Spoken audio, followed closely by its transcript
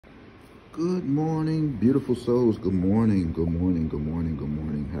Good morning, beautiful souls. Good morning, good morning, good morning, good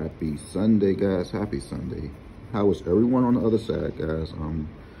morning. Happy Sunday, guys. Happy Sunday. How is everyone on the other side, guys?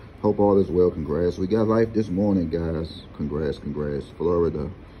 Hope all is well. Congrats. We got life this morning, guys. Congrats, congrats.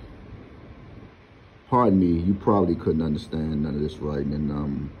 Florida. Pardon me, you probably couldn't understand none of this writing, and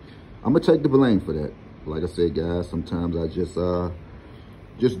I'm gonna take the blame for that. Like I said, guys, sometimes I just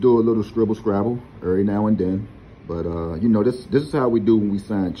do a little scribble scrabble every now and then. But you know, this is how we do when we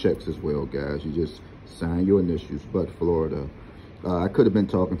sign checks as well, guys. You just sign your initials. But Florida, I could have been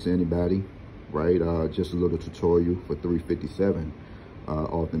talking to anybody, right? Just a little tutorial for 357.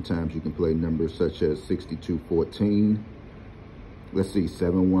 Oftentimes you can play numbers such as 6214. Let's see,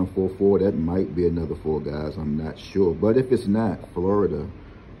 7144. That might be another 4, guys. I'm not sure. But if it's not, Florida,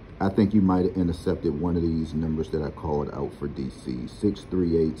 I think you might have intercepted one of these numbers that I called out for DC,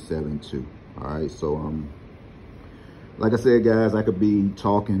 63872. All right, so like I said, guys, I could be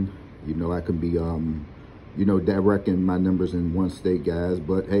talking, you know, I could be directing my numbers in one state, guys.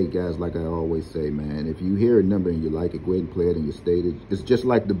 But hey, guys, like I always say, man, if you hear a number and you like it, go ahead and play it in your state. It's just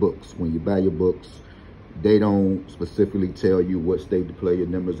like the books. When you buy your books, they don't specifically tell you what state to play your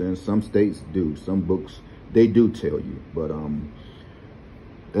numbers in. Some states do. Some books, they do tell you. But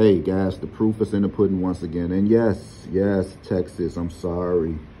hey, guys, the proof is in the pudding once again. And yes, Texas, I'm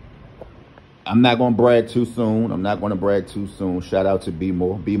sorry. I'm not going to brag too soon. Shout out to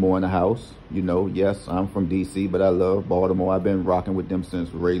B-More. B-More in the house. You know, yes, I'm from D.C., but I love Baltimore. I've been rocking with them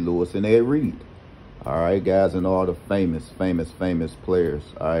since Ray Lewis and Ed Reed. All right, guys, and all the famous players.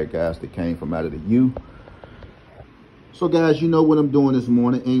 All right, guys, that came from out of the U. So, guys, you know what I'm doing this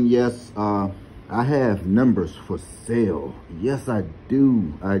morning. And, yes, I have numbers for sale. Yes, I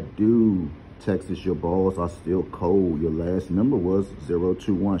do. Texas, your balls are still cold. Your last number was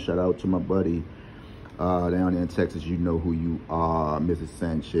 021. Shout out to my buddy down there in Texas. You know who you are, Mrs.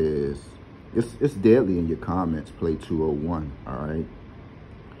 Sanchez. It's deadly in your comments. Play 201. All right.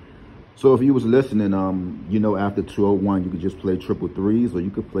 So if you was listening, you know, after 201, you could just play triple threes, or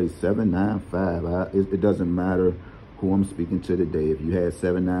you could play 795. It doesn't matter who I'm speaking to today. If you had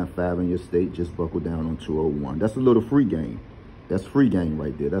 795 in your state, just buckle down on 201. That's a little free game. That's free game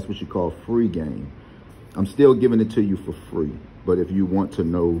right there. That's what you call free game. I'm still giving it to you for free. But if you want to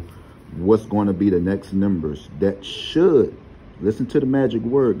know what's going to be the next numbers that should, listen to the magic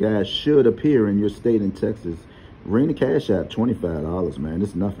word, guys, should appear in your state in Texas, ring the cash app, $25, man.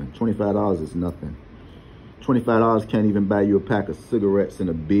 It's nothing. $25 is nothing. $25 can't even buy you a pack of cigarettes and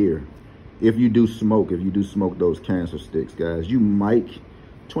a beer. If you do smoke those cancer sticks, guys, you might.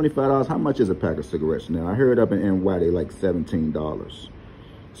 $25, how much is a pack of cigarettes now? I heard up in NY they like $17.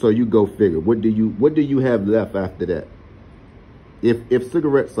 So you go figure. What do you have left after that? If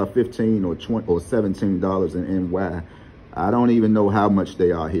cigarettes are $15 or $20 or $17 in NY, I don't even know how much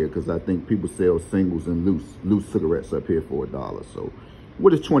they are here, because I think people sell singles and loose cigarettes up here for $1. So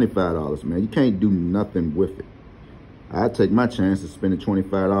what is $25, man? You can't do nothing with it. I take my chances spending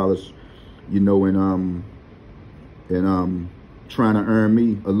 $25, you know, in trying to earn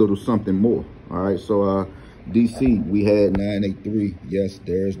me a little something more. All right, so DC, we had 983. Yes,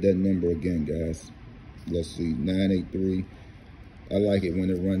 there's that number again, guys. Let's see, 983. I like it when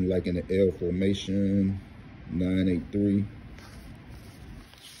it runs like in the L formation. 983.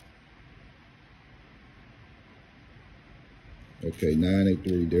 Okay,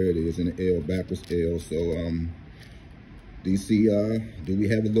 983, there it is in the L, backwards L. So DC, do we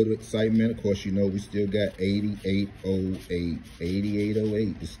have a little excitement? Of course, you know, we still got 8808.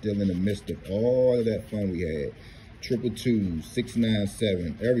 8808 is still in the midst of all of that fun we had. 222,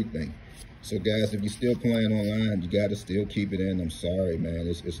 697, everything. So, guys, if you're still playing online, you got to still keep it in. I'm sorry, man.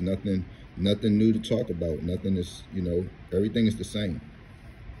 It's nothing new to talk about. Nothing is, you know, everything is the same.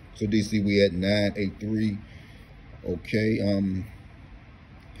 So, DC, we at 983. Okay,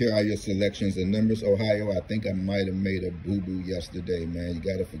 here are your selections and numbers. Ohio, I think I might have made a boo-boo yesterday, man. You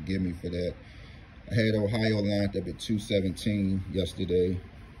got to forgive me for that. I had Ohio lined up at 217 yesterday.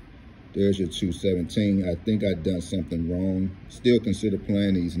 There's your 217. I think I done something wrong. Still consider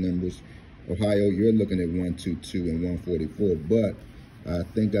playing these numbers. Ohio, you're looking at 122 and 144, but I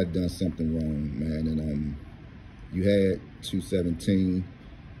think I done something wrong, man. And you had 217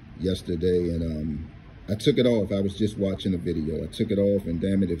 yesterday, and I took it off. I was just watching a video. I took it off, and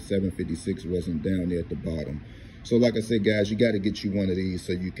damn it, if 756 wasn't down there at the bottom. So like I said, guys, you got to get you one of these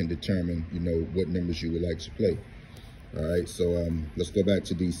so you can determine, you know, what numbers you would like to play. All right, so let's go back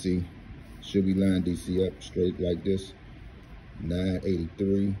to DC. Should we line DC up straight like this?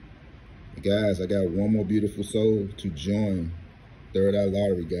 983. Guys, I got one more beautiful soul to join Third Eye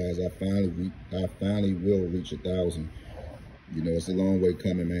Lottery, guys. I finally will reach 1,000. You know, it's a long way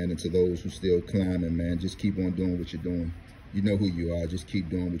coming, man. And to those who still climbing, man, just keep on doing what you're doing. You know who you are. Just keep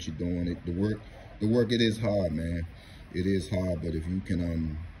doing what you're doing. The work, it is hard, man. It is hard, but if you can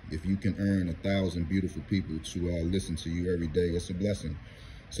earn 1,000 beautiful people to listen to you every day, it's a blessing.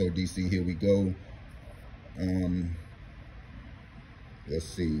 So DC, here we go. Let's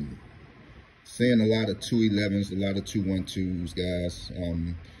see. Seeing a lot of 211s, a lot of 212s, guys.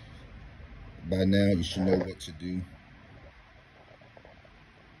 By now, you should know what to do.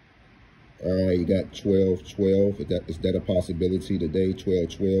 All right, you got 12-12. Is that a possibility today?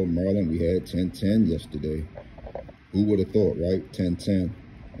 12-12. Merlin, we had 10-10 yesterday. Who would have thought, right? 10-10.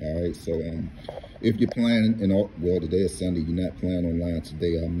 All right, so if you're playing, well, today is Sunday. You're not playing online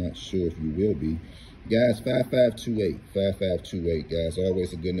today. I'm not sure if you will be. Guys, 5528. 5528, guys.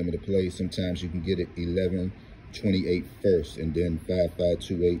 Always a good number to play. Sometimes you can get it 11-28 first, and then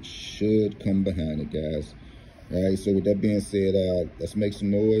 5528 should come behind it, guys. All right, so with that being said, let's make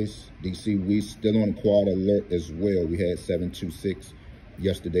some noise. DC, we still on quad alert as well. We had 726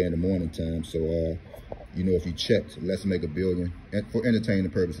 yesterday in the morning time. So, you know, if you checked, let's make a billion. And for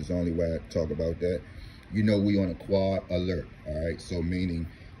entertainment purposes only, why I talk about that. You know, we on a quad alert, all right? So meaning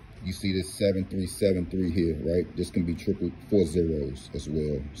you see this 7373 here, right? This can be triple 4 zeros as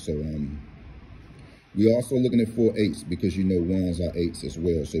well. So, we also looking at 4 8s because you know 1s are 8s as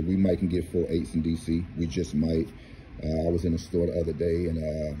well. So we might can get 4 8s in DC. We just might. I was in the store the other day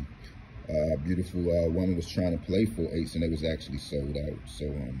and beautiful woman was trying to play 4 8s and it was actually sold out. So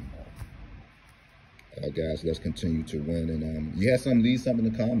guys, let's continue to win. And you had some, leave something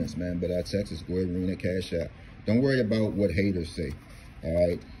in the comments, man. But Texas, go ahead and ring that cash out. Don't worry about what haters say. All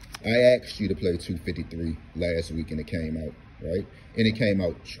right. I asked you to play 253 last week and it came out, right? And it came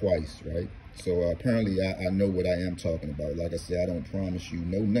out twice, right? So apparently I know what I am talking about. Like I said, I don't promise you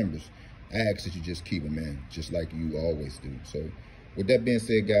no numbers. I ask that you just keep them in, just like you always do. So with that being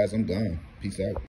said, guys, I'm gone. Peace out.